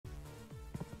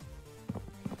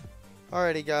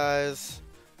Alrighty guys,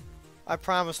 I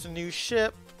promised a new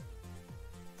ship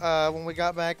when we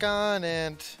got back on,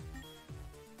 and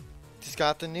just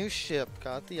got the new ship,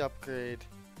 got the upgrade.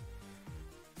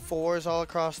 4s all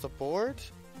across the board.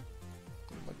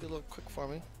 Might be a little quick for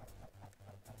me.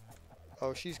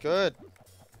 Oh, she's good.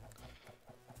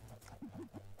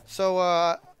 So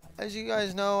as you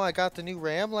guys know, I got the new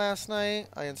RAM last night.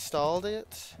 I installed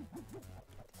it.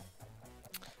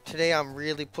 Today I'm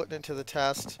really putting it to the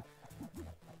test.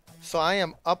 So I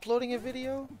am uploading a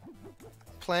video,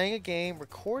 playing a game,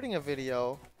 recording a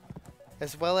video,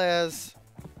 as well as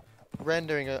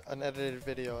rendering an edited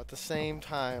video at the same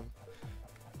time.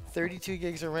 32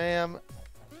 gigs of RAM.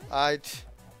 I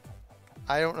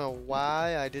don't know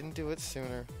why I didn't do it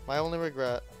sooner. My only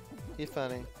regret, if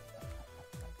any.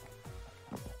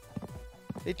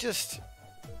 It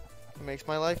makes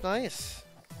my life nice.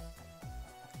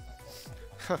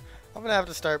 I'm gonna have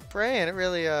to start praying. It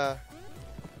really, you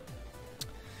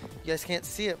guys can't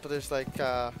see it, but there's like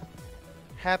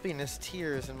happiness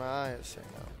tears in my eyes right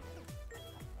now.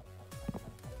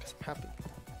 'Cause I'm happy.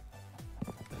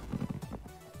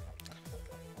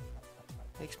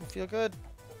 Makes me feel good.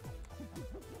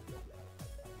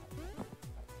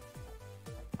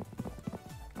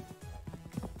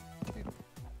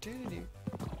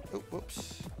 Oh,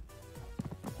 whoops.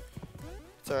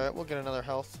 It's alright, we'll get another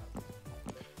health.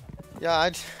 Yeah,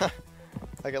 I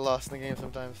get lost in the game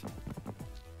sometimes.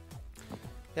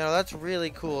 You know, that's really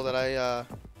cool that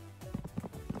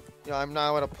I'm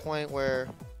now at a point where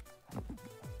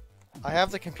I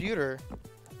have the computer.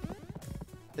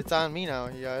 It's on me now,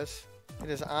 you guys. It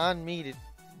is on me to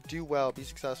do well, be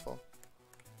successful.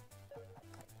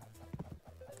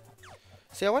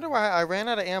 See, I wonder why I ran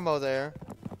out of ammo there.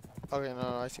 Okay,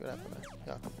 no, I see what happened there.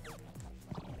 Yeah.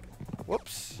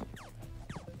 Whoops.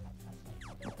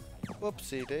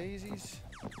 Whoopsie daisies.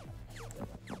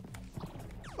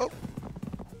 Oh!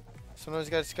 Sometimes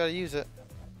you just gotta use it.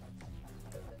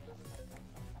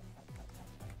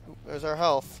 Ooh, there's our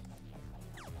health.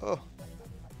 Oh.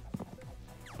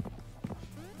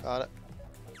 Got it.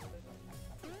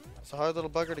 It's a hard little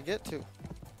bugger to get to.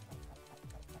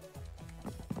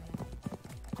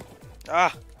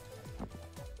 Ah!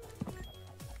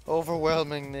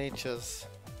 Overwhelming natures.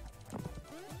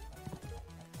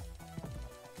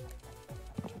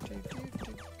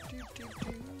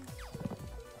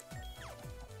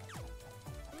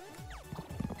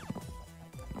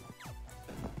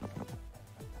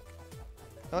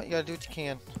 Oh, you gotta do what you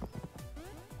can.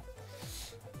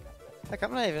 Heck,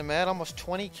 I'm not even mad. Almost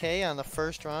 20k on the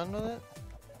first run with it.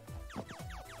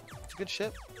 It's a good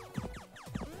ship.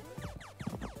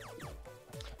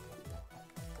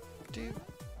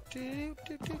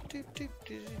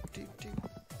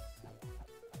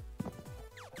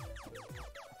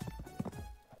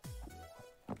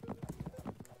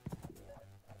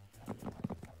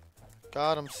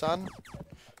 Got him, son.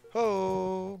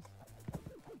 Ho!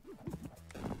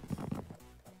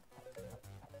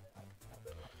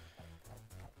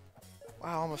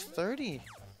 Wow, almost 30.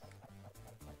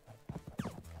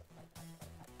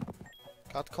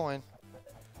 Got the coin.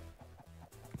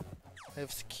 I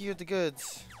have secured the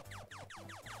goods.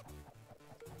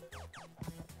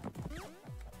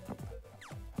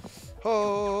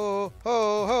 Ho!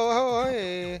 Ho! Ho! Ho!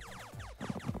 Hey!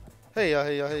 Hey!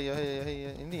 Hey! Hey! Hey!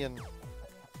 Hey! Indian.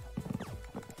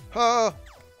 Oh!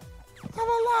 I'm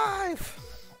alive!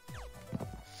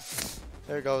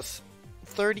 There it goes.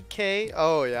 30k.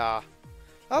 Oh yeah.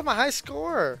 Oh, my high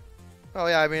score. Oh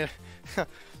yeah, I mean, of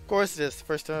course it is. The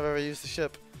first time I've ever used the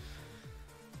ship.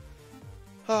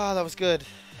 Oh, that was good.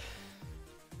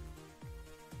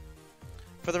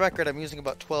 For the record, I'm using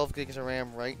about 12 gigs of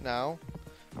RAM right now.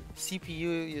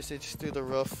 CPU usage through the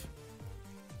roof.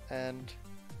 And,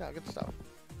 yeah, good stuff.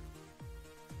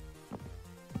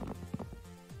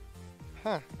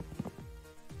 Huh.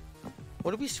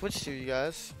 What did we switch to, you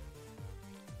guys?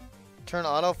 Turn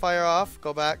auto fire off,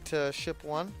 go back to ship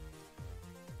 1.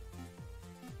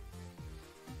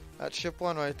 That's ship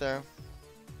 1 right there.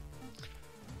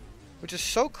 Which is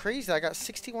so crazy. I got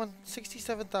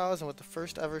 67,000 with the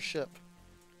first ever ship.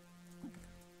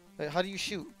 Wait, how do you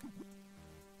shoot?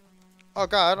 Oh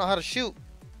god, I don't know how to shoot.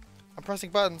 I'm pressing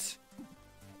buttons.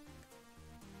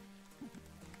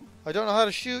 I don't know how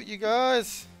to shoot, you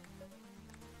guys.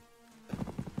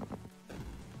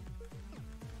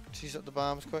 Seize up the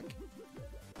bombs quick.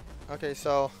 Okay,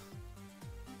 so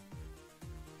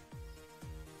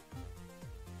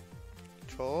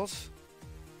controls.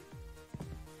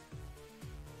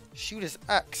 Shoot is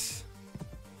X.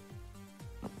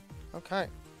 Okay,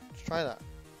 let's try that.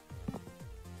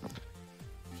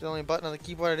 It's the only button on the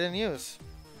keyboard I didn't use.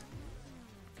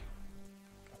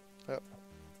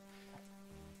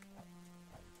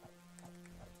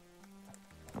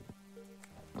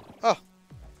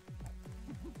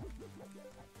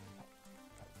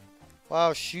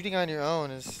 Wow, shooting on your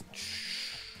own is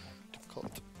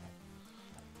difficult.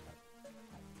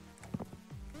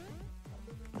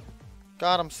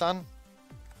 Got him, son.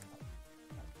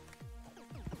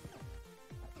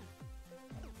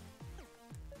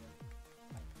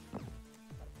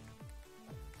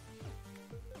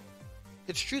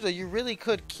 It's true though, you really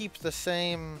could keep the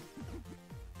same,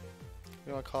 what do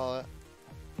you want to call it,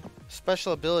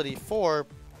 special ability for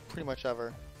pretty much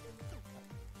ever.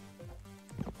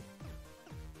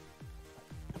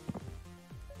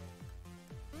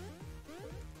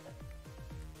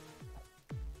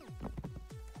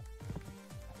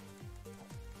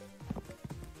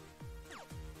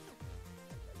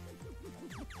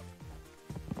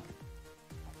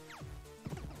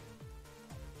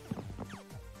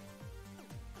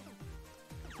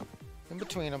 In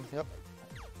between them, yep.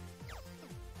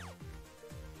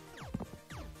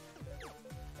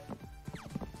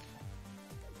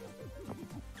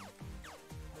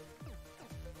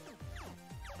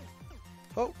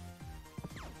 Oh.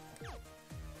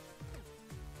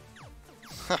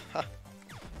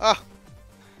 Ah,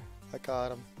 I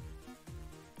got him.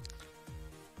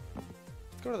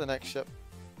 Let's go to the next ship.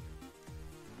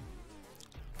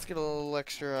 Let's get a little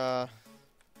extra,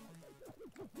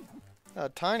 a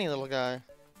tiny little guy.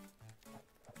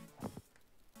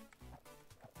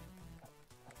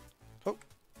 Oh.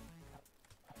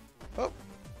 Oh.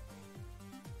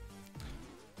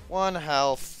 1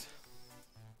 health.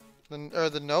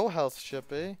 The no health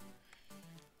ship, eh?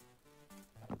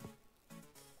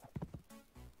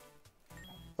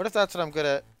 What if that's what I'm good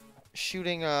at?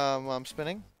 Shooting, while I'm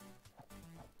spinning?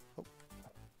 Oh.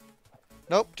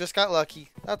 Nope, just got lucky.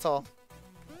 That's all.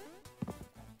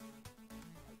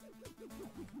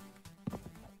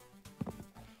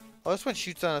 Oh, this one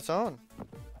shoots on its own.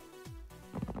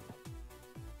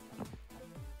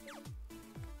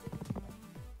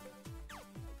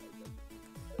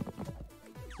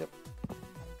 Yep.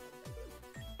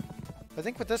 I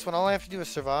think with this one, all I have to do is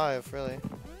survive, really.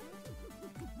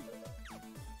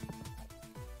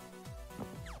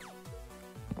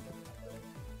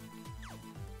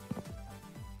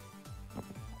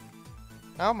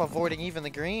 Now I'm avoiding even the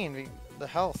green, the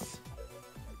health.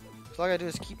 So all I gotta do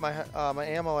is keep my my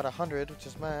ammo at 100, which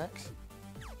is max.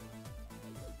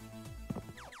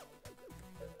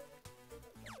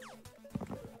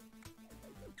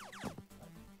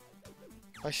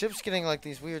 My ship's getting like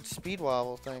these weird speed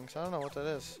wobble things. I don't know what that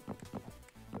is.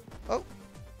 Oh!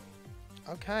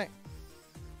 Okay.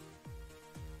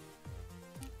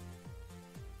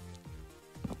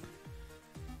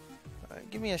 Alright,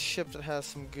 give me a ship that has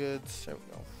some goods. There we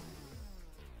go.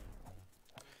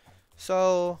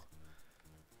 So,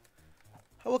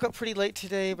 I woke up pretty late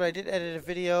today, but I did edit a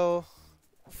video.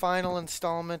 Final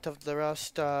installment of the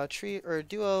Rust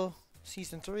Duo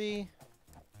Season 3.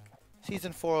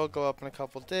 Season 4 will go up in a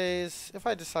couple days. If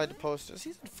I decide to post it.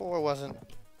 Season 4 wasn't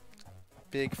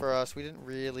big for us. We didn't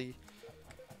really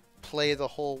play the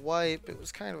whole wipe. It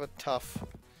was kind of a tough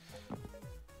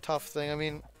thing. I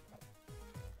mean,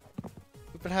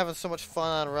 we've been having so much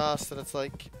fun on Rust that it's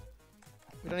like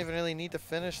we don't even really need to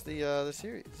finish the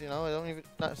series. You know,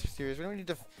 not series. We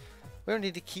don't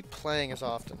need to keep playing as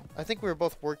often. I think we were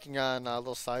both working on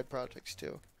little side projects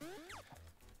too.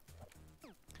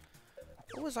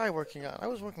 What was I working on? I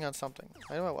was working on something.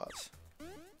 I know I was.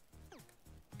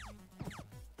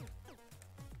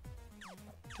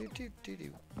 Do do do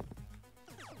do.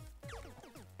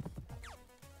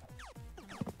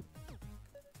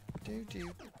 Do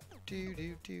do do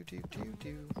do do do do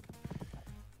do.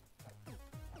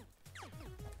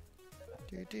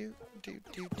 Do do do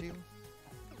do do.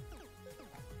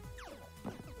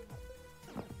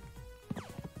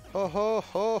 Ho ho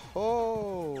ho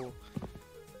ho!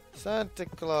 Santa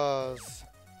Claus.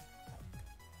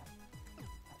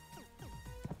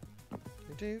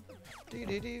 Do do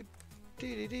do do do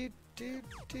do do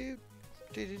do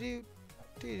do do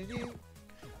do do.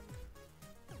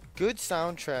 Good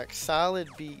soundtrack, solid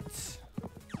beats.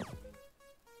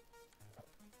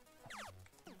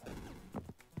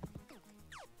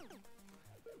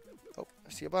 Oh, I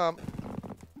see a bomb.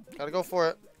 Gotta go for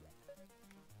it.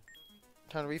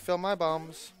 Time to refill my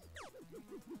bombs.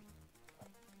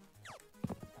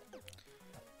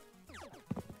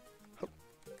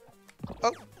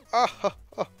 Oh, oh, oh,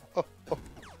 oh, oh, oh.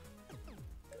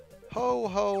 Ho,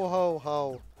 ho, ho,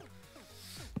 ho.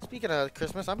 Speaking of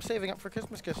Christmas, I'm saving up for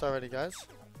Christmas gifts already, guys.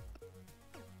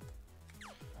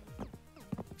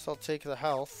 Guess I'll take the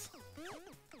health.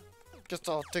 Guess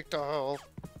I'll take the health.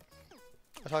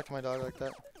 I talk to my dog like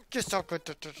that. Guess I'll go.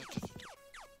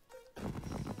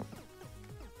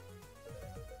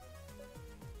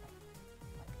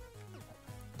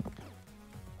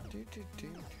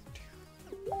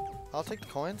 I'll take the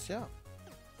coins, yeah.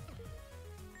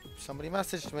 Somebody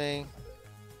messaged me.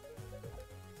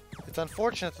 It's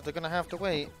unfortunate that they're gonna have to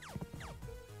wait.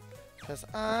 Because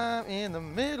I'm in the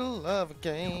middle of a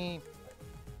game.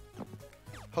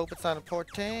 Hope it's not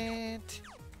important.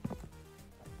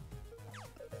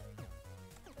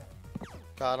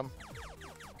 Got him.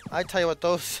 I tell you what,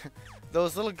 those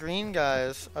little green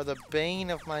guys are the bane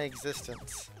of my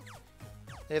existence.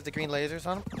 They have the green lasers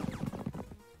on them.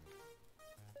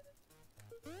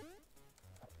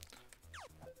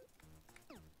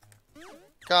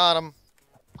 Got him.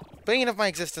 Bane of my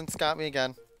existence got me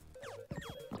again.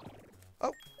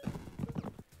 Oh.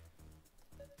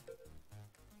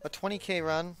 A 20k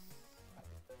run.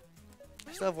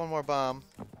 I still have one more bomb.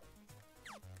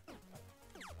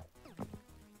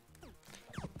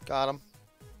 Got him.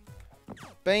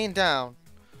 Bane down.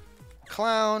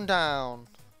 Clown down.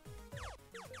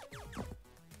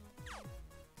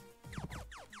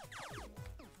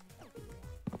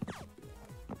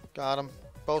 Got him.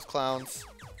 Both clowns.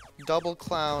 Double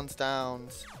clowns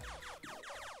downs.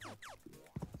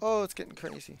 Oh, it's getting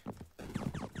crazy.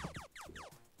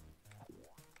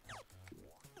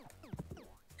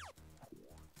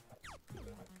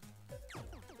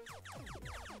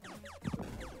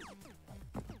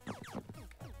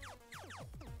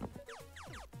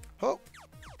 Oh!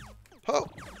 Oh!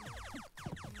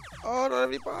 Oh, I don't have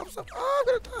any bombs up. Oh,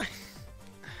 I'm gonna die.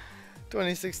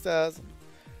 26,000.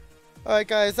 Alright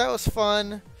guys, that was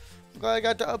fun. I'm glad I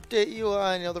got to update you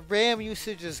on, the RAM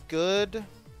usage is good.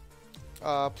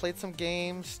 Played some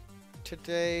games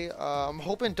today. I'm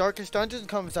hoping Darkest Dungeon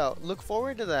comes out. Look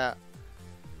forward to that.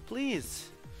 Please.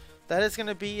 That is going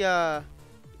to be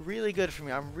really good for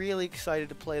me. I'm really excited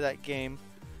to play that game.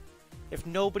 If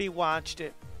nobody watched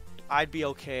it, I'd be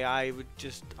okay.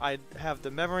 I'd have the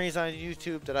memories on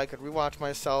YouTube that I could rewatch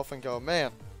myself and go,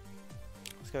 man,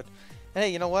 it's good. And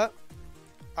hey, you know what?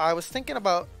 I was thinking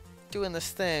about doing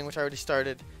this thing, which I already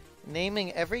started,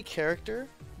 naming every character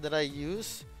that I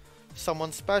use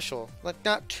someone special. Like,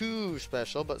 not too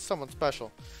special, but someone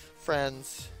special.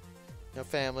 Friends,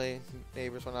 family,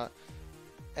 neighbors, whatnot.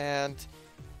 And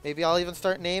maybe I'll even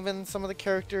start naming some of the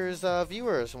characters'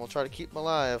 viewers, and we'll try to keep them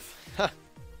alive.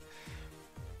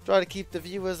 Try to keep the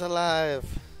viewers alive.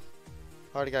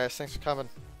 Alrighty guys, thanks for coming.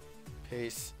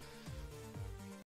 Peace.